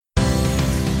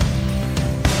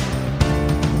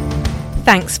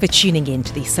Thanks for tuning in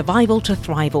to the Survival to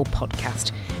Thrival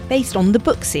podcast, based on the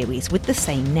book series with the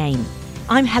same name.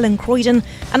 I'm Helen Croydon,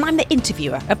 and I'm the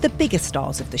interviewer of the biggest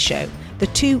stars of the show, the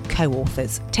two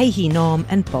co-authors, Nahm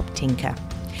and Bob Tinker.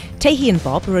 and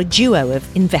Bob are a duo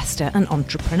of investor and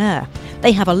entrepreneur.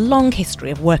 They have a long history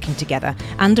of working together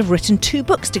and have written 2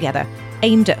 books together,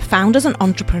 aimed at founders and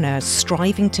entrepreneurs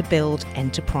striving to build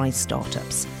enterprise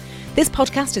startups. This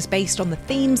podcast is based on the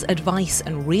themes, advice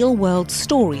and real-world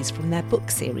stories from their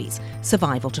book series,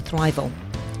 Survival to Thrival.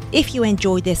 If you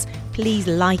enjoyed this, please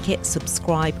like it,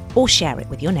 subscribe or share it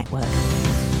with your network.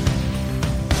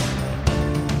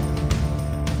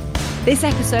 This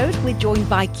episode, we're joined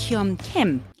by Kyum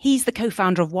Kim. He's the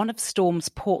co-founder of one of Storm's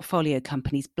portfolio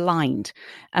companies, Blind,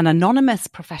 an anonymous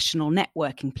professional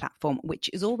networking platform which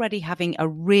is already having a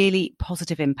really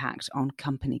positive impact on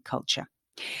company culture.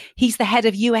 He's the head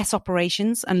of US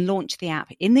operations and launched the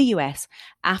app in the US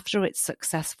after its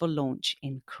successful launch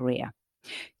in Korea.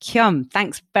 Kyum,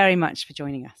 thanks very much for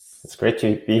joining us. It's great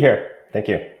to be here. Thank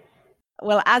you.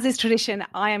 Well, as is tradition,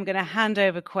 I am going to hand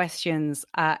over questions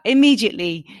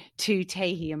immediately to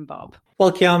and Bob.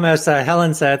 Well, Kyum, as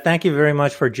Helen said, thank you very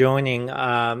much for joining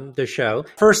the show.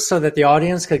 First, so that the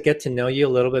audience could get to know you a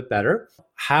little bit better,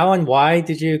 how and why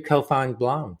did you co-found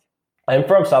Blind? I'm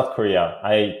from South Korea.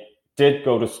 I did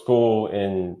go to school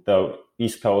in the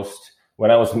East Coast when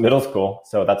I was in middle school,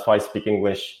 so that's why I speak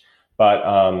English. But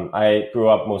I grew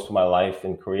up most of my life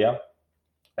in Korea.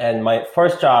 And my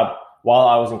first job while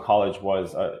I was in college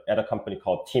was at a company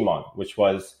called Timon, which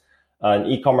was an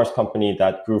e-commerce company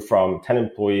that grew from 10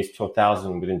 employees to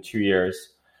 1,000 within 2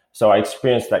 years. So I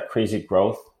experienced that crazy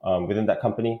growth within that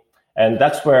company. And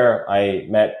that's where I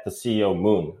met the CEO,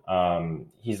 Moon.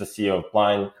 He's the CEO of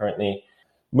Blind currently.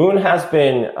 Moon has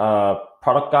been a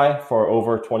product guy for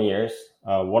over 20 years.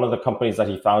 One of the companies that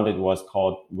he founded was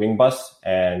called Wingbus,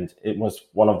 and it was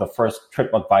one of the first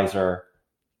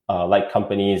TripAdvisor-like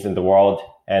companies in the world.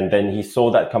 And then he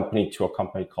sold that company to a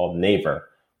company called Naver,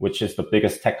 which is the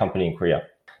biggest tech company in Korea.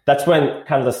 That's when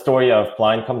kind of the story of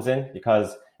Blind comes in,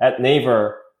 because at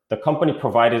Naver, the company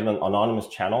provided an anonymous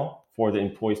channel for the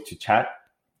employees to chat.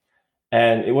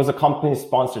 And it was a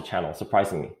company-sponsored channel,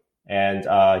 surprisingly. And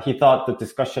he thought the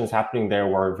discussions happening there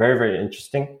were very, very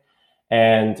interesting.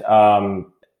 And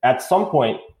at some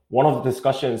point, one of the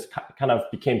discussions kind of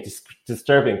became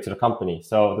disturbing to the company.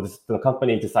 So the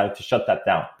company decided to shut that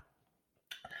down.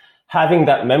 Having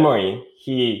that memory,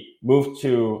 he moved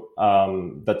to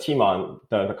the Timon,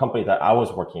 the company that I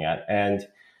was working at. And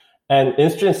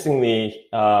interestingly,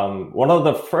 one of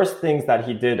the first things that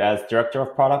he did as director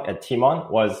of product at Timon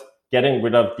was getting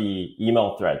rid of the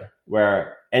email thread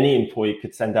where any employee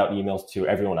could send out emails to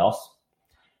everyone else.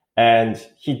 And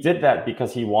he did that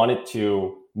because he wanted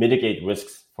to mitigate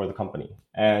risks for the company.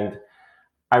 And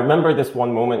I remember this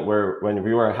one moment when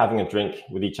we were having a drink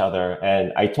with each other,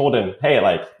 and I told him, hey,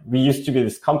 like, we used to be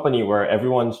this company where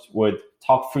everyone would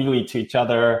talk freely to each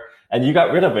other, and you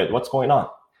got rid of it. What's going on?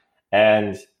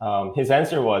 And his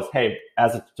answer was, hey,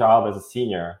 as a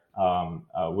senior,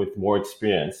 with more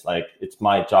experience, like, it's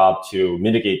my job to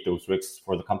mitigate those risks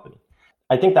for the company.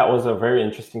 I think that was a very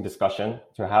interesting discussion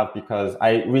to have, because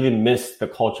I really missed the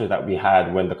culture that we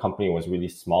had when the company was really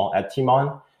small at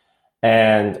Timon.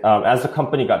 And as the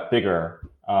company got bigger,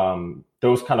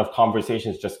 those kind of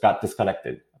conversations just got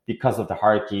disconnected because of the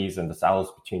hierarchies and the silos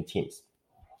between teams.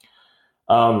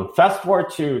 Fast forward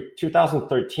to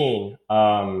 2013,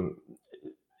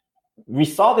 we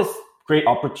saw this great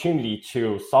opportunity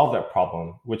to solve that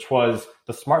problem, which was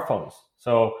the smartphones.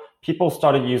 So people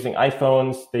started using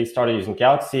iPhones, they started using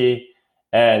Galaxy,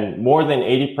 and more than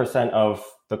 80% of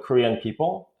the Korean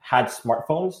people had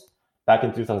smartphones back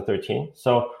in 2013.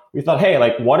 So we thought, hey,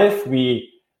 like, what if we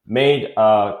made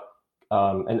an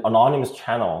anonymous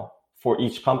channel for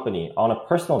each company on a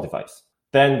personal device?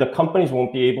 Then the companies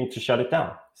won't be able to shut it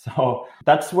down. So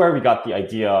that's where we got the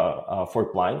idea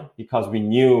for Blind, because we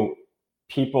knew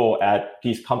people at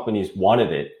these companies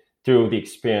wanted it through the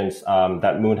experience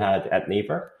that Moon had at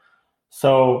Naver.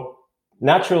 So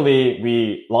naturally,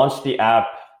 we launched the app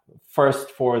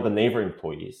first for the Naver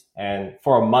employees. And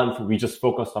for a month, we just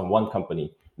focused on one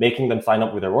company, making them sign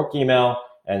up with their work email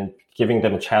and giving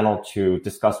them a channel to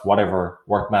discuss whatever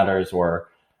work matters or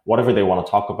whatever they want to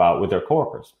talk about with their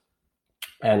coworkers.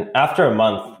 And after a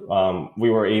month, we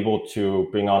were able to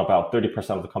bring on about 30%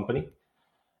 of the company.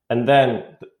 And then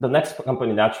the next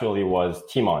company naturally was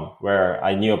Timon, where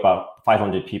I knew about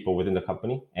 500 people within the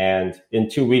company. And in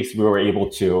 2 weeks, we were able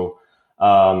to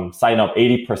sign up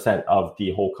 80% of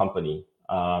the whole company.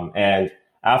 And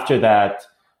after that,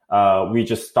 we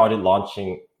just started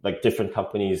launching like different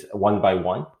companies one by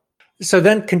one. So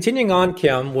then continuing on,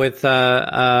 Kim, with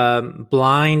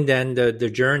Blind and the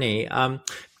journey,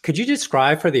 could you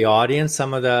describe for the audience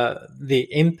some of the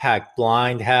impact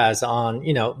Blind has on,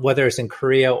 whether it's in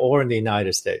Korea or in the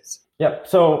United States? Yeah.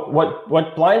 So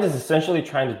what Blind is essentially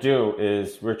trying to do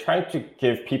is we're trying to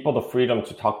give people the freedom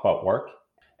to talk about work.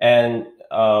 And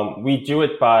we do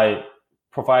it by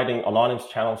providing anonymous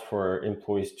channels for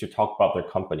employees to talk about their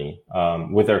company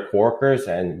with their coworkers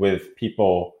and with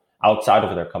people outside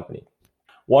of their company.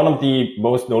 One of the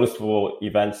most noticeable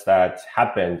events that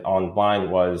happened on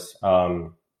Blind was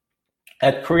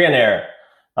at Korean Air,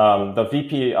 the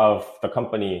VP of the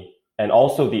company and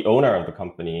also the owner of the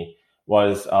company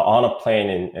was on a plane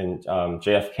in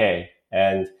JFK,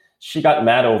 and she got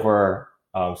mad over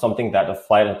something that a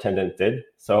flight attendant did.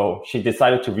 So she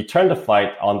decided to return the flight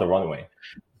on the runway.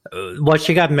 What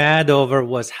she got mad over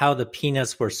was how the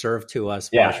peanuts were served to us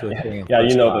while she was doing Yeah,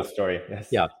 you know the story. Yes.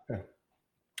 Yeah.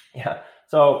 Yeah.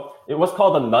 So it was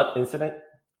called the nut incident,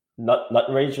 nut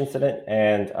rage incident.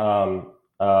 And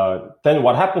then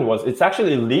what happened was it's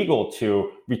actually illegal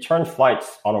to return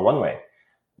flights on a runway.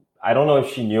 I don't know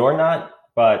if she knew or not,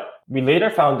 but we later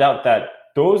found out that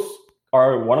those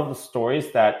are one of the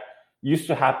stories that used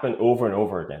to happen over and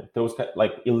over again. Those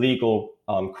like illegal,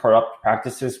 corrupt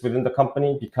practices within the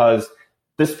company, because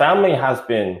this family has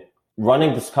been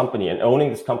running this company and owning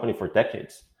this company for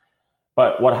decades.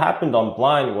 But what happened on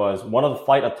Blind was one of the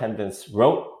flight attendants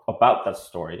wrote about that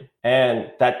story,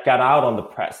 and that got out on the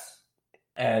press.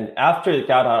 And after it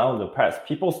got out on the press,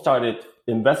 people started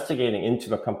investigating into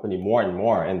the company more and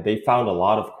more, and they found a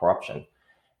lot of corruption.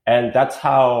 And that's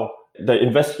how the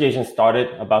investigation started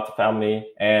about the family.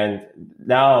 And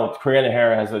now Korean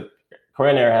Air has a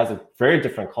very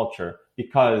different culture,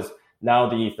 because now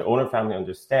the owner family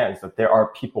understands that there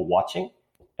are people watching,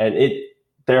 and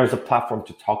there's a platform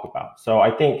to talk about. So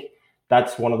I think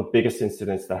that's one of the biggest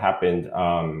incidents that happened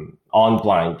on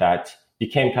Blind that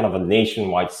became kind of a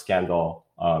nationwide scandal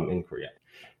in Korea.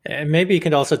 And maybe you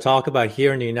could also talk about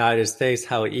here in the United States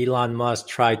how Elon Musk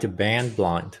tried to ban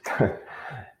Blind.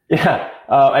 Yeah,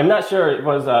 I'm not sure it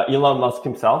was Elon Musk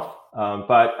himself,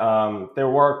 but there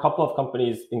were a couple of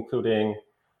companies, including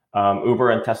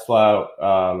Uber and Tesla,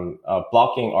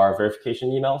 blocking our verification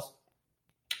emails.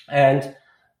 And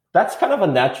that's kind of a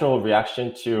natural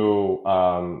reaction to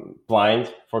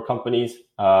Blind for companies.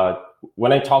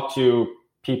 When I talk to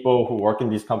people who work in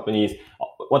these companies,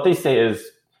 what they say is,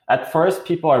 at first,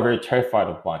 people are very terrified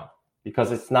of Blind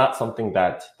because it's not something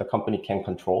that the company can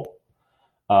control.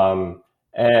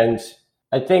 And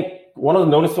I think one of the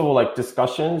noticeable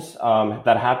discussions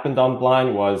that happened on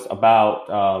Blind was about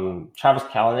Travis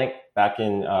Kalanick back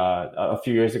in a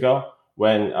few years ago,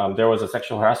 when there was a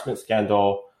sexual harassment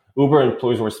scandal. Uber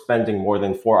employees were spending more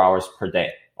than 4 hours per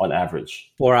day on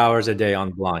average. 4 hours a day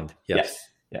on Blind. Yes.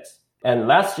 And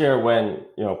last year, when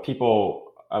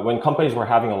when companies were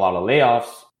having a lot of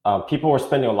layoffs, people were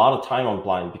spending a lot of time on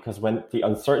Blind, because when the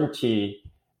uncertainty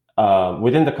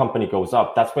within the company goes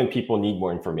up, that's when people need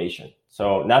more information.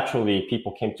 So naturally,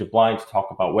 people came to Blind to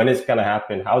talk about when it's going to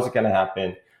happen, how is it going to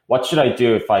happen, what should I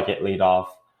do if I get laid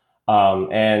off?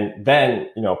 And then,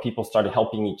 people started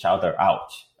helping each other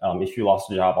out. If you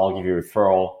lost a job, I'll give you a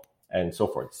referral and so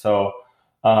forth. So,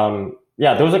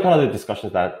 those are kind of the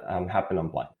discussions that happen on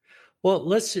Blind. Well,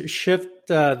 let's shift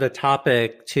the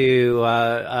topic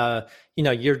to,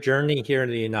 your journey here in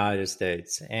the United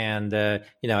States. And,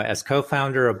 as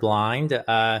co-founder of Blind,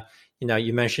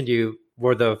 you mentioned you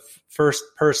were the first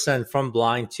person from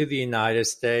Blind to the United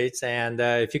States. And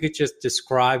if you could just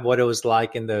describe what it was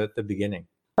like in the beginning.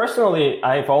 Personally,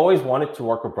 I've always wanted to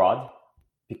work abroad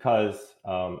because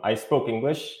I spoke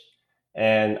English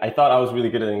and I thought I was really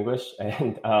good at English.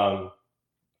 And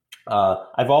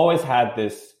I've always had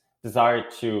this desire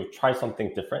to try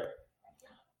something different.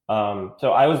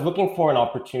 So I was looking for an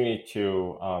opportunity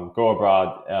to go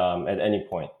abroad at any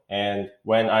point. And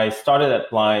when I started at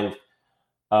Blind,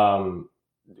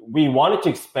 we wanted to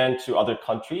expand to other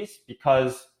countries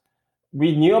because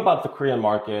we knew about the Korean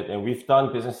market and we've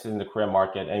done business in the Korean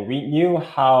market, and we knew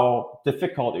how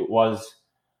difficult it was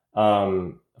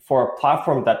for a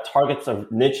platform that targets a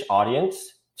niche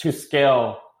audience to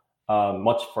scale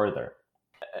much further.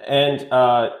 And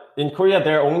in Korea,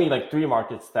 there are only 3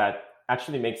 markets that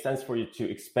actually make sense for you to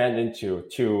expand into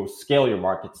to scale your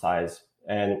market size.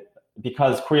 And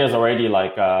because Korea is already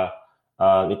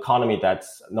an economy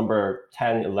that's number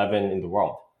 10, 11 in the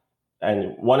world.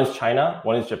 And one is China,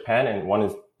 one is Japan, and one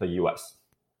is the US.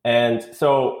 And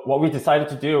so what we decided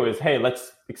to do is, hey,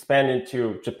 let's expand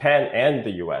into Japan and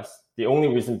the US. The only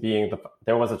reason being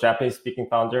there was a Japanese speaking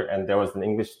founder and there was an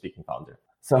English speaking founder.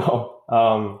 So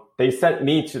they sent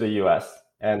me to the US,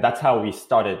 and that's how we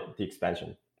started the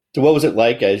expansion. So what was it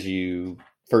like as you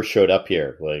first showed up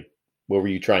here? Like, what were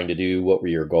you trying to do? What were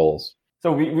your goals?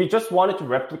 So we just wanted to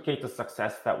replicate the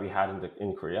success that we had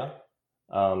in Korea.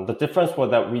 The difference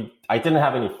was that I didn't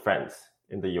have any friends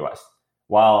in the US,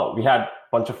 while we had a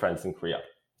bunch of friends in Korea.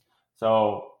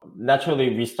 So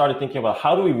naturally, we started thinking about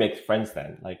how do we make friends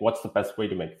then? Like, what's the best way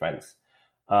to make friends?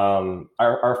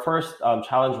 Our first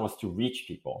challenge was to reach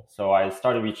people. So I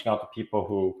started reaching out to people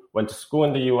who went to school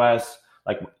in the US,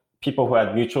 like people who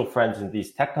had mutual friends in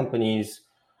these tech companies.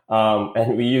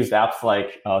 And we used apps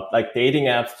like dating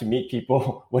apps to meet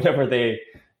people whenever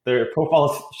their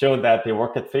profiles showed that they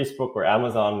work at Facebook or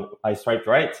Amazon. I swiped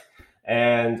right.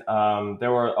 And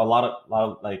there were a lot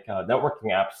of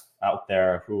networking apps out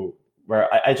there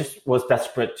where I just was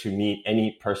desperate to meet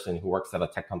any person who works at a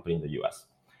tech company in the US.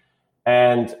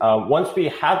 And once we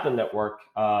had the network,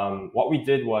 what we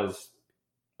did was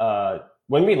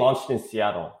when we launched in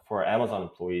Seattle for Amazon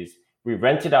employees, we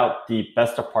rented out the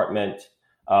best apartment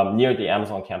near the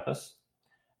Amazon campus.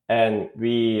 And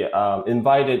we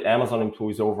invited Amazon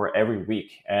employees over every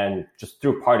week and just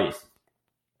threw parties.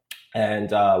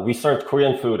 And we served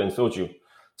Korean food and soju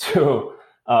to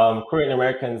Korean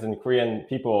Americans and Korean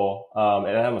people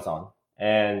at Amazon.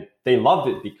 And they loved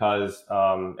it because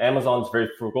Amazon's very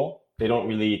frugal. They don't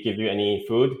really give you any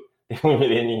food. They don't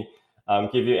really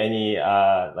give you any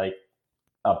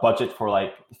a budget for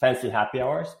like fancy happy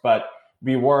hours. But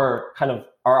we were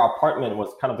our apartment was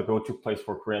kind of the go-to place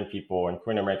for Korean people and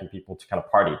Korean American people to kind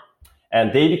of party.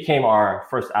 And they became our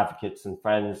first advocates and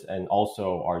friends and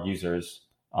also our users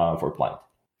for Blind.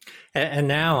 And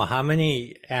now, how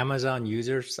many Amazon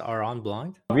users are on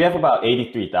Blind? We have about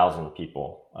 83,000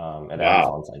 people at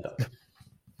Amazon signed up.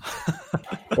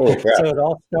 Oh, crap. So it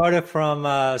all started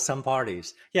from some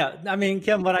parties. Yeah, I mean,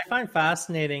 Kim, what I find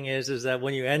fascinating is that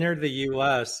when you entered the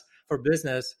U.S. for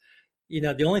business,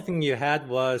 the only thing you had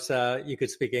was you could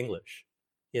speak English.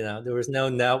 There was no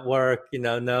network,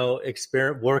 no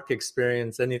work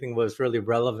experience. Anything was really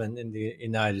relevant in the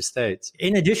United States.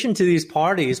 In addition to these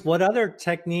parties, what other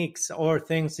techniques or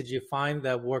things did you find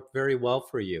that worked very well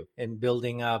for you in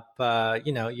building up,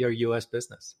 your U.S.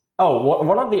 business? Oh,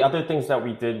 one of the other things that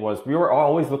we did was we were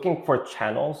always looking for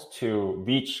channels to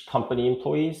reach company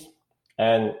employees.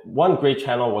 And one great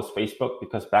channel was Facebook,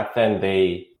 because back then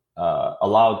they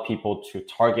allowed people to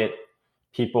target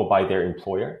people by their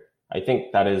employer. I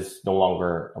think that is no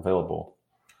longer available.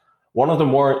 One of the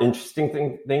more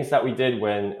interesting things that we did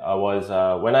when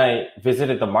I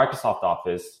visited the Microsoft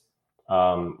office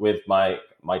with my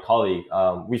colleague,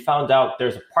 we found out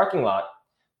there's a parking lot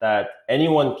that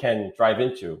anyone can drive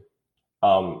into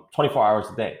 24 hours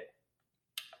a day.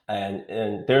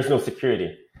 And there's no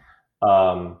security.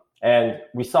 And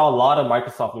we saw a lot of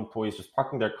Microsoft employees just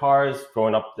parking their cars,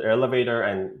 going up the elevator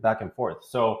and back and forth.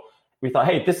 So we thought,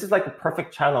 hey, this is like a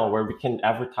perfect channel where we can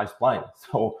advertise Blind.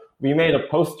 So we made a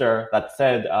poster that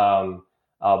said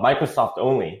Microsoft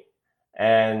only.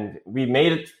 And we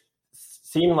made it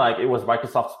seem like it was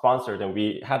Microsoft sponsored. And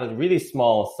we had a really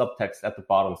small subtext at the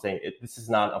bottom saying this is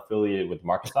not affiliated with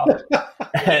Microsoft.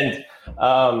 And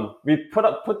we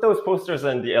put those posters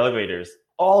in the elevators,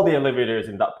 all the elevators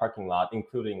in that parking lot,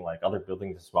 including like other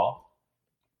buildings as well.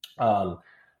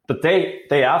 The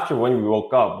day after, when we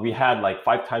woke up, we had like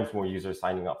 5 times more users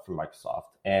signing up for Microsoft.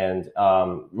 And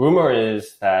rumor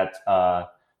is that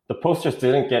the posters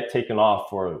didn't get taken off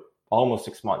for almost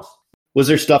 6 months. Was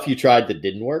there stuff you tried that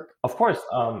didn't work? Of course.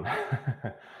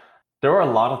 There were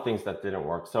a lot of things that didn't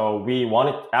work. So we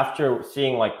wanted, after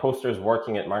seeing like posters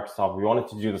working at Microsoft, we wanted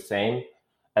to do the same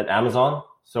at Amazon.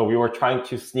 So we were trying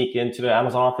to sneak into the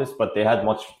Amazon office, but they had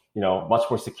much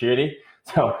more security.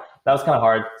 So that was kind of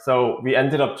hard. So we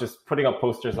ended up just putting up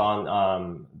posters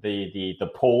on the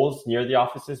poles near the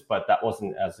offices, but that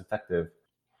wasn't as effective.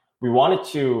 We wanted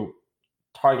to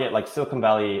target like Silicon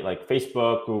Valley, like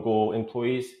Facebook, Google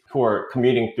employees who are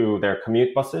commuting through their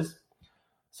commute buses.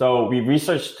 So we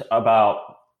researched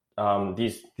about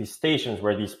these stations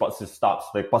where these buses stops,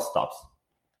 like bus stops,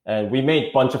 and we made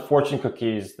a bunch of fortune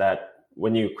cookies that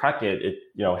when you crack it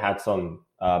had some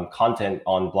content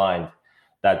on Blind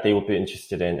that they would be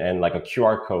interested in, and like a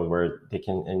QR code where they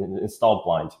can install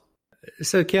Blind.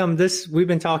 So Kyum, we've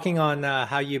been talking on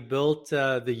how you built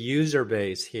the user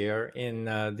base here in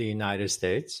the United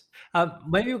States.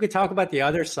 Maybe we could talk about the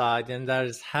other side, and that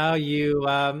is how you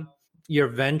your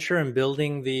venture in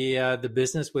building the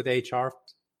business with HR,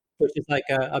 which is like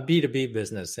a B2B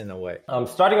business in a way.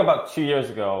 Starting about 2 years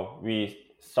ago, we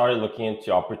started looking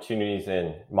into opportunities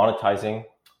in monetizing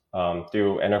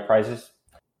through enterprises.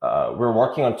 we're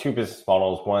working on two business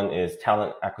models. One is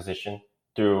talent acquisition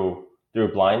through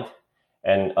Blind,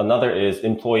 and another is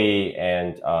employee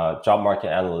and job market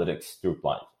analytics through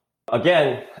Blind.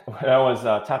 Again, when I was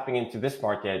tapping into this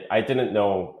market, I didn't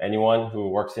know anyone who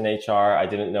works in HR. I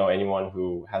didn't know anyone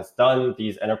who has done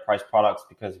these enterprise products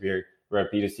because we're a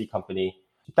B2C company.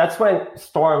 That's when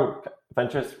Storm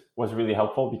Ventures was really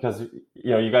helpful because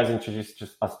you guys introduced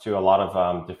us to a lot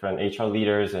of different HR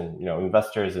leaders and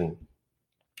investors and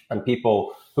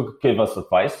people who could give us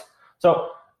advice. So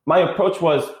my approach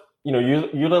was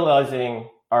utilizing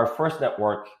our first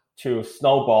network to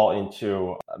snowball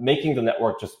into making the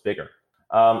network just bigger.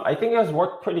 I think it has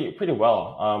worked pretty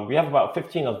well. We have about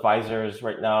 15 advisors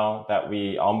right now that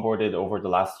we onboarded over the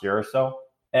last year or so.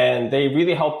 And they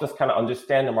really helped us kind of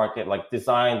understand the market, like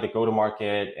design the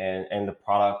go-to-market and the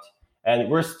product. And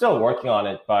we're still working on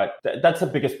it, but that's the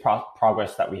biggest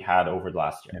progress that we had over the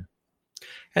last year.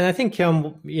 And I think,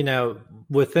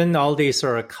 within all these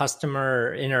sort of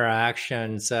customer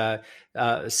interactions,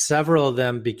 several of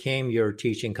them became your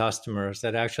teaching customers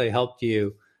that actually helped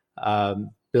you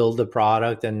build the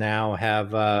product and now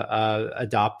have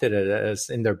adopted it as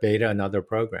in their beta and other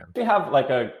programs. We have like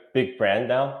a big brand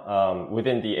now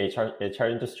within the HR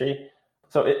industry.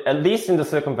 So at least in the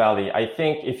Silicon Valley, I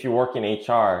think if you work in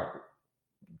HR,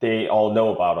 they all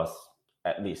know about us,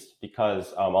 at least,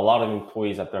 because a lot of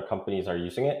employees at their companies are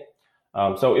using it.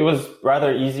 So it was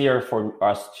rather easier for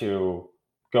us to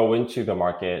go into the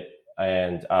market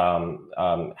and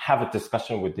have a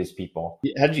discussion with these people.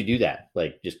 How did you do that?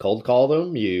 Like just cold call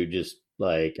them? You just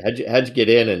like, how'd you get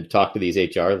in and talk to these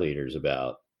HR leaders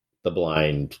about the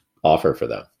Blind offer for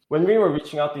them? When we were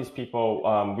reaching out to these people,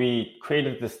 we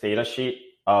created this data sheet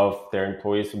of their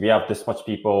employees. We have this much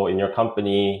people in your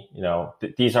company.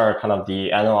 These are kind of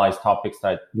the analyzed topics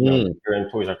that your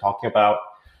employees are talking about.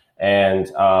 And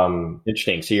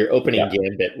interesting. So your opening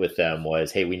gambit with them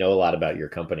was, hey, we know a lot about your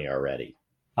company already.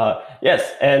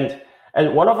 Yes. And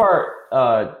one of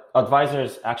our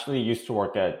advisors actually used to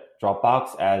work at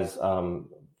Dropbox as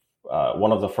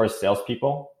one of the first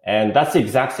salespeople. And that's the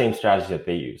exact same strategy that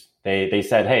they use. They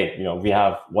said, hey, we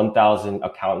have 1,000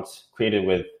 accounts created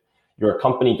with your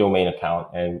company domain account,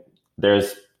 and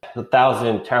there's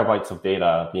 1,000 terabytes of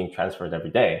data being transferred every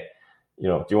day.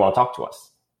 Do you want to talk to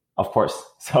us? Of course.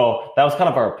 So that was kind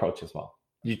of our approach as well.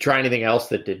 Did you try anything else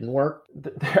that didn't work?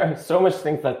 There are so much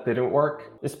things that didn't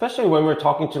work, especially when we're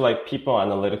talking to like people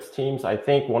analytics teams. I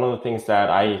think one of the things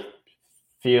that I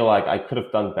feel like I could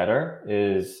have done better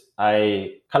is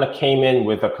I kind of came in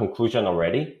with a conclusion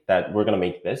already that we're going to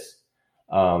make this.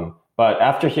 But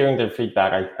after hearing their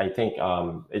feedback, I think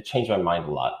it changed my mind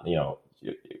a lot,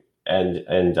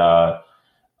 and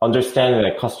understanding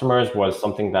that customers was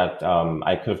something that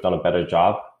I could have done a better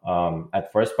job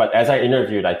at first. But as I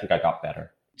interviewed, I think I got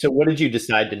better. So what did you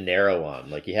decide to narrow on?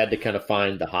 Like you had to kind of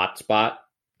find the hot spot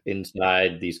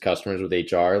inside these customers with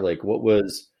HR. Like what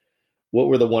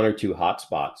were the one or two hot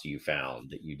spots you found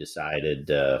that you decided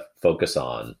to focus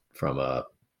on from a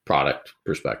product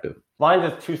perspective? Blind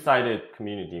is a two-sided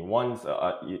community. One's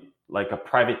like a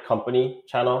private company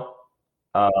channel,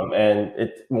 and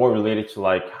it's more related to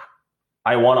like,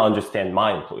 I want to understand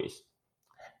my employees.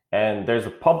 And there's a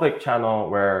public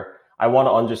channel where I want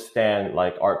to understand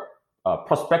like our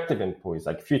prospective employees,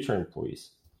 like future employees.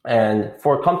 And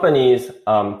for companies,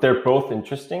 they're both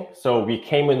interesting. So we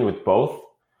came in with both.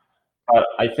 But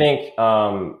I think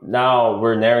now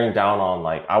we're narrowing down on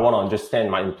like, I want to understand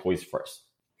my employees first.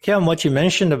 Kyum, what you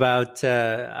mentioned about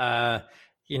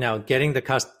getting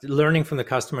learning from the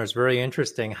customer is very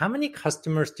interesting. How many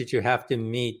customers did you have to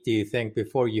meet, do you think,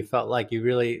 before you felt like you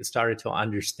really started to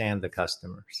understand the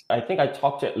customers? I think I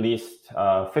talked to at least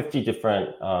 50 different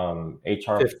HR 50.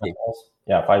 professionals.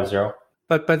 Yeah, 50.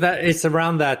 But that it's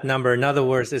around that number. In other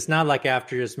words, it's not like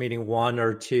after just meeting one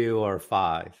or two or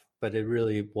five, but it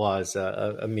really was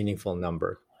a meaningful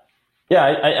number. Yeah,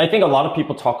 I think a lot of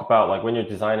people talk about like when you're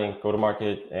designing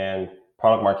go-to-market and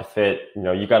product market fit,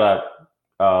 you gotta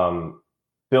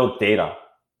build data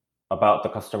about the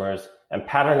customers and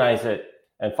patternize it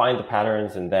and find the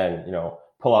patterns and then,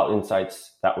 pull out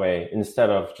insights that way instead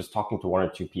of just talking to one or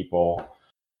two people.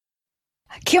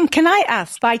 Kyum, can I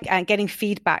ask, by getting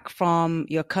feedback from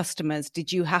your customers,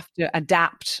 did you have to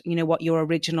adapt, what your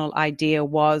original idea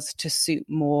was to suit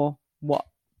more what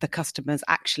the customers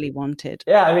actually wanted?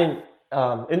 Yeah, I mean,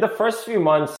 in the first few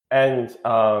months and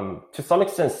to some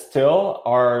extent still,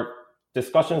 our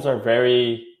discussions are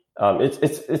very,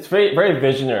 it's very, very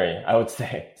visionary, I would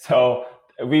say. So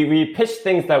we pitched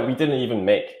things that we didn't even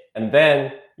make. And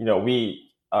then,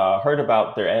 we heard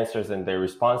about their answers and their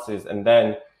responses. And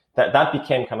then that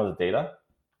became kind of the data.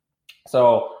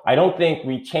 So I don't think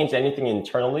we changed anything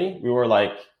internally. We were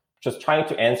like just trying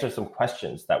to answer some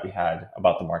questions that we had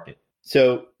about the market.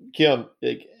 So, Kyum,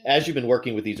 as you've been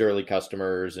working with these early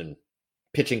customers and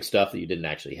pitching stuff that you didn't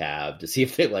actually have to see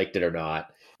if they liked it or not,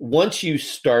 once you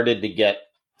started to get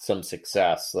some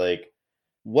success, like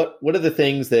what are the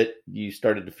things that you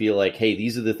started to feel like, hey,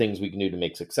 these are the things we can do to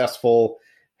make successful?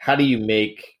 How do you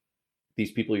make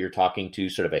these people you're talking to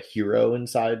sort of a hero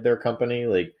inside their company?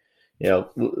 Like,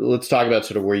 let's talk about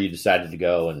sort of where you decided to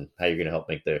go and how you're going to help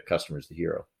make the customers the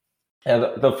hero.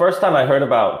 And the first time I heard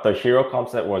about the hero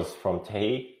concept was from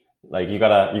Tae. Like you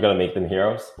gotta make them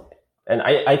heroes. And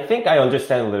I think I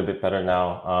understand a little bit better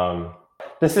now.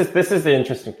 This is the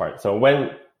interesting part. So when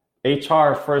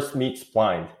HR first meets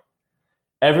Blind,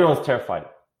 everyone's terrified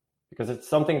because it's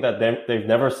something that they've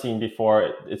never seen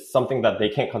before. It's something that they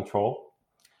can't control.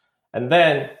 And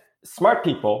then smart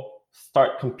people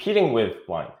start competing with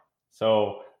Blind.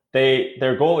 So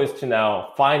their goal is to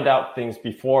now find out things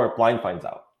before Blind finds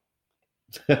out.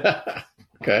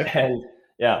 Okay.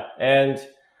 And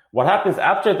what happens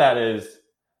after that is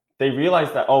they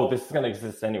realize that, oh, this is going to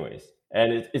exist anyways.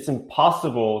 And it's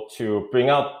impossible to bring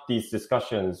out these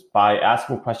discussions by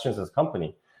asking questions as a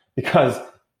company. Because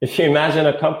if you imagine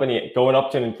a company going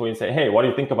up to an employee and say, hey, what do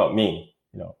you think about me?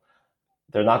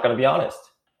 They're not going to be honest.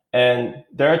 And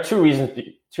there are two reasons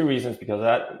because of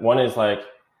that. One is like,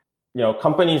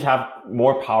 companies have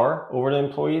more power over the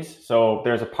employees. So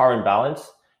there's a power imbalance.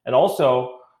 And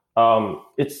also,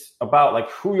 it's about like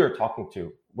who you're talking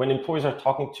to. When employees are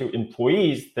talking to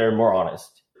employees, they're more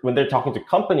honest. When they're talking to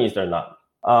companies, they're not.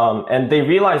 And they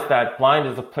realize that Blind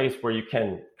is a place where you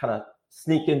can kind of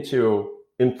sneak into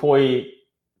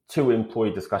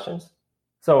employee-to-employee discussions.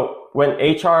 So when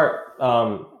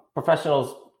HR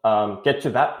professionals get to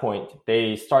that point,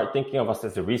 they start thinking of us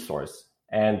as a resource,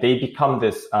 and they become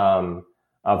this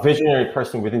visionary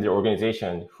person within the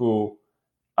organization who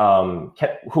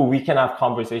we can have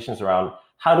conversations around.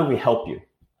 How do we help you?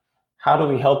 How do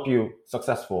we help you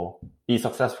be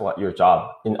successful at your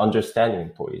job in understanding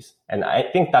employees? And I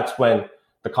think that's when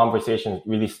the conversation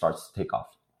really starts to take off.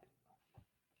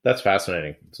 That's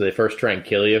fascinating. So they first try and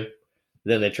kill you,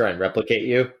 then they try and replicate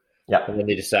you, and then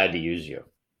they decide to use you.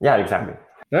 Yeah, exactly.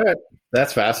 All right.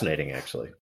 That's fascinating,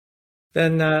 actually.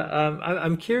 Then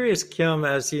I'm curious, Kyum,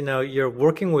 as you're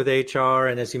working with HR,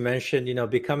 and as you mentioned,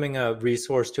 becoming a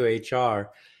resource to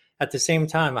HR. At the same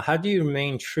time, how do you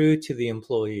remain true to the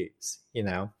employees?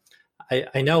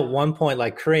 I know at one point,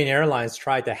 like Korean Airlines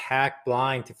tried to hack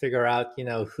Blind to figure out,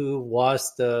 who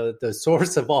was the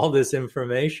source of all this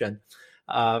information,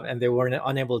 and they weren't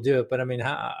unable to do it. But I mean,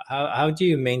 how do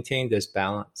you maintain this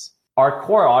balance? Our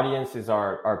core audience is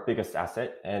our biggest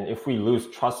asset. And if we lose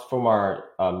trust from our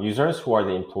users, who are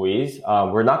the employees,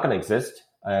 we're not going to exist.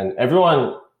 And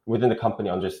everyone within the company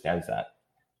understands that.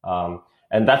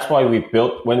 And that's why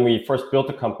when we first built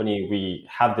the company, we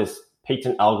have this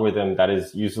patent algorithm that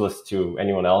is useless to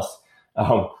anyone else,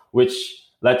 which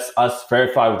lets us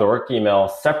verify with the work email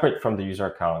separate from the user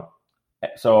account.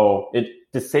 So it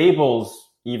disables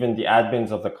even the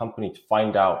admins of the company to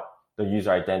find out the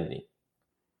user identity.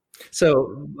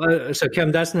 So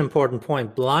Kyum, that's an important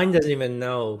point. Blind doesn't even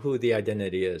know who the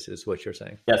identity is what you're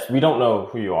saying. Yes, we don't know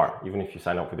who you are, even if you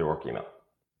sign up with your work email.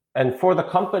 And for the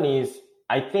companies,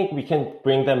 I think we can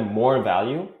bring them more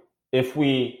value if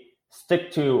we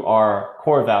stick to our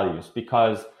core values,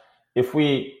 because if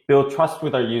we build trust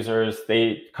with our users,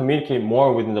 they communicate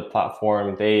more within the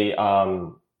platform, they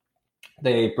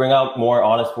bring out more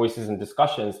honest voices and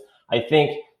discussions. I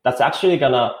think that's actually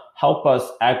going to help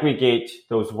us aggregate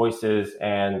those voices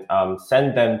and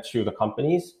send them to the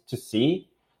companies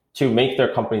to make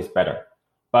their companies better.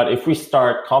 But if we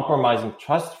start compromising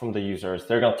trust from the users,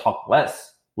 they're going to talk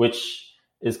less, which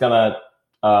is going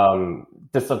to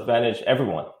disadvantage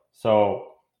everyone. So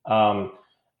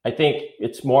I think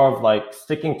it's more of like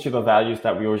sticking to the values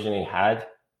that we originally had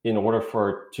in order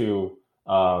to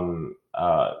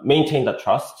maintain that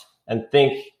trust and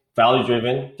think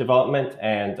value-driven development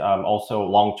and also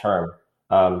long-term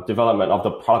development of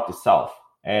the product itself,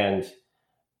 and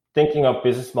thinking of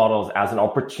business models as an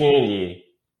opportunity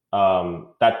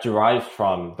that derives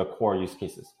from the core use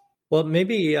cases. Well,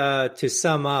 maybe to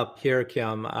sum up here,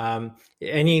 Kyum,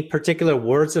 any particular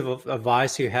words of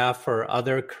advice you have for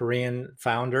other Korean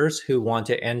founders who want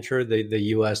to enter the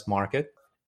U.S. market?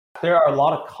 There are a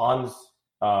lot of cons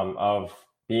of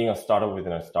being a startup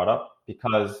within a startup,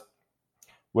 because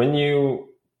when you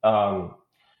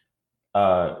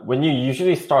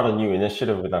usually start a new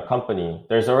initiative with a company,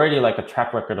 there's already like a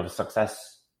track record of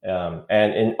success.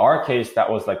 And in our case, that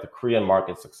was like the Korean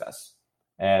market success.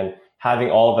 And having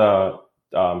all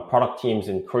product teams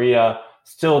in Korea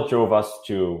still drove us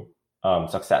to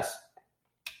success.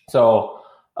 So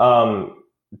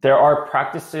there are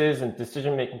practices and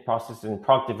decision-making processes in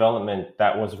product development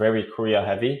that was very Korea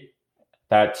heavy,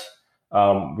 that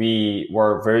we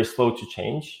were very slow to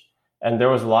change. And there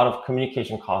was a lot of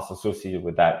communication costs associated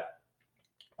with that.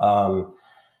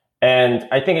 And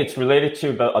I think it's related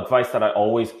to the advice that I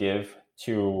always give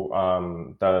to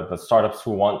the startups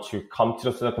who want to come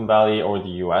to the Silicon Valley or the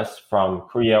US from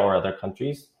Korea or other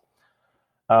countries.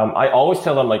 I always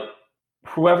tell them, like,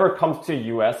 whoever comes to the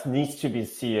US needs to be the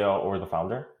CEO or the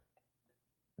founder.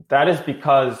 That is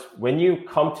because when you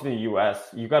come to the US,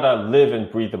 you got to live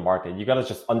and breathe the market. You got to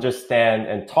just understand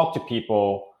and talk to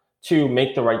people to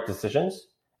make the right decisions.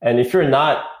 And if you're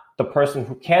not the person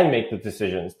who can make the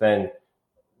decisions, then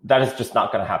that is just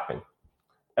not going to happen.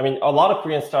 I mean, a lot of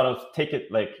Korean startups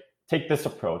take this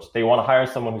approach. They want to hire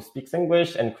someone who speaks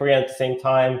English and Korean at the same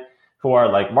time, who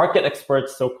are like market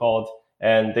experts, so-called,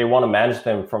 and they want to manage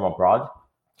them from abroad.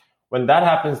 When that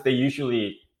happens, they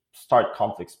usually start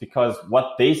conflicts because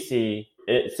what they see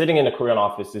sitting in a Korean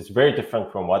office is very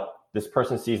different from what this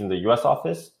person sees in the US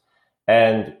office.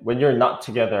 And when you're not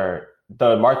together,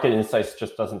 the market insights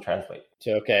just doesn't translate.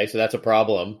 Okay, so that's a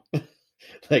problem.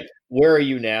 Like, where are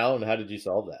you now and how did you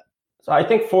solve that? So I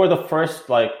think for the first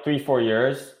 3-4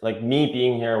 years, like me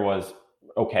being here was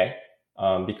okay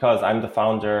because I'm the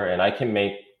founder and I can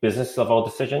make business level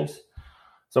decisions.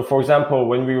 So for example,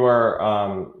 when we were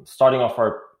starting off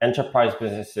our enterprise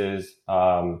businesses,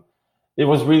 it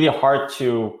was really hard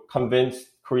to convince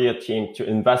Korea team to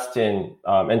invest in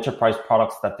enterprise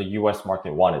products that the US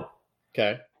market wanted.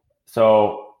 Okay.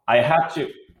 So I had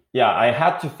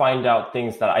to find out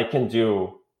things that I can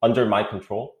do under my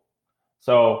control.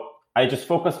 So I just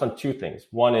focused on two things.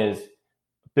 One is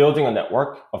building a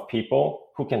network of people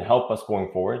who can help us going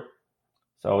forward.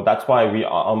 So that's why we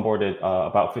onboarded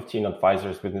about 15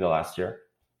 advisors within the last year.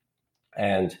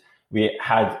 And we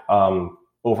had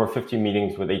over 50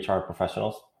 meetings with HR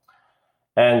professionals.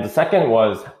 And the second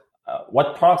was,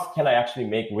 what products can I actually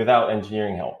make without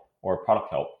engineering help or product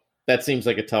help? That seems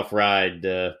like a tough ride,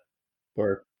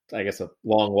 or I guess a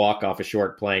long walk off a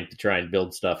short plank to try and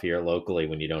build stuff here locally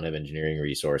when you don't have engineering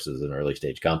resources in an early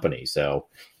stage company. So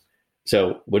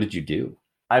what did you do?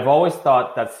 I've always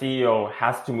thought that CEO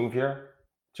has to move here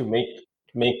to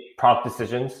make product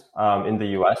decisions in the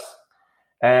US.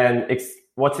 And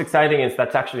what's exciting is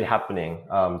that's actually happening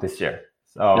this year.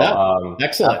 So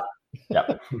excellent.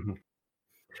 Yeah.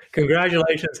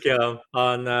 Congratulations, Kyum,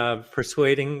 on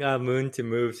persuading Moon to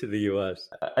move to the US.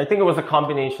 I think it was a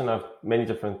combination of many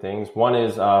different things. One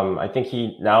is I think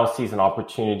he now sees an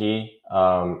opportunity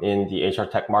in the HR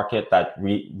tech market that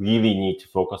we really need to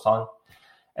focus on.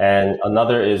 And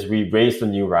another is we raised a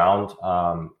new round.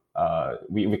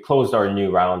 We closed our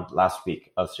new round last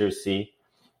week, Series C,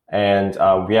 and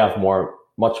we have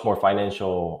much more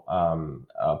financial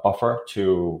buffer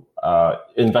to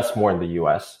invest more in the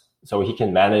US. So he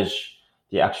can manage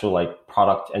the actual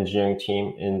product engineering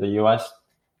team in the US.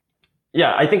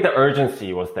 Yeah, I think the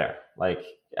urgency was there. Like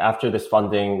after this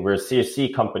funding, we're a Series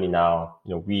C company now.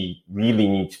 We really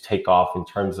need to take off in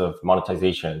terms of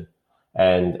monetization.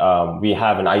 And we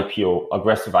have an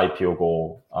aggressive IPO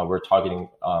goal. We're targeting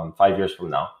 5 years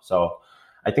from now. So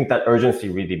I think that urgency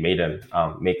really made him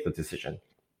make the decision.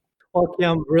 Well,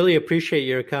 Kyum, really appreciate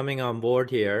your coming on board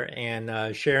here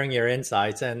and sharing your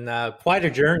insights, and quite a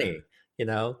journey,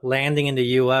 landing in the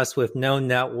US with no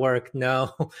network,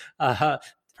 no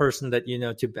person that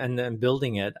and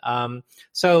building it.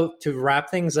 So to wrap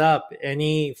things up,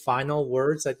 any final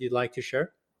words that you'd like to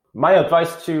share? My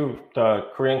advice to the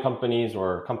Korean companies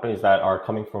or companies that are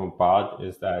coming from abroad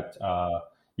is that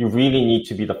you really need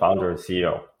to be the founder and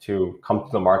CEO to come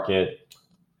to the market,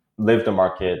 live the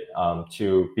market,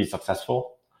 to be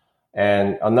successful.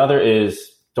 And another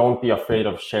is don't be afraid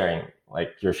of sharing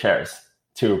your shares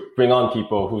to bring on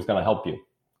people who's going to help you.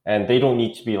 And they don't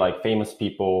need to be famous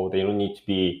people. They don't need to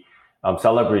be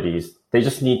celebrities. They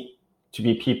just need to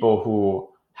be people who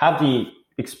have the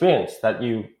experience that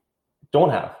you don't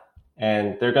have.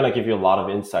 And they're going to give you a lot of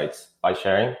insights by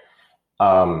sharing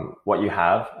what you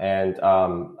have. And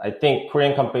I think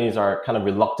Korean companies are kind of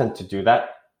reluctant to do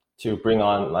that, to bring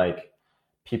on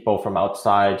people from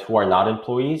outside who are not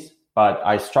employees. But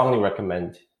I strongly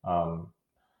recommend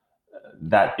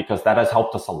that because that has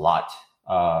helped us a lot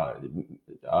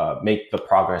make the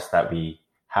progress that we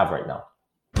have right now.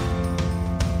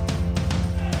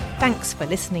 Thanks for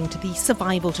listening to the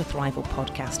Survival to Thrival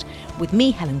podcast with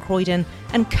me, Helen Croydon,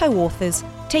 and co-authors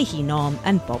Tae-hee Nahm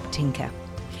and Bob Tinker.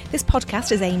 This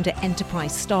podcast is aimed at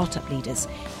enterprise startup leaders.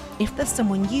 If there's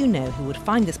someone you know who would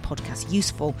find this podcast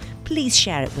useful, please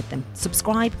share it with them,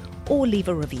 subscribe or leave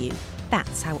a review.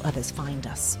 That's how others find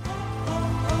us.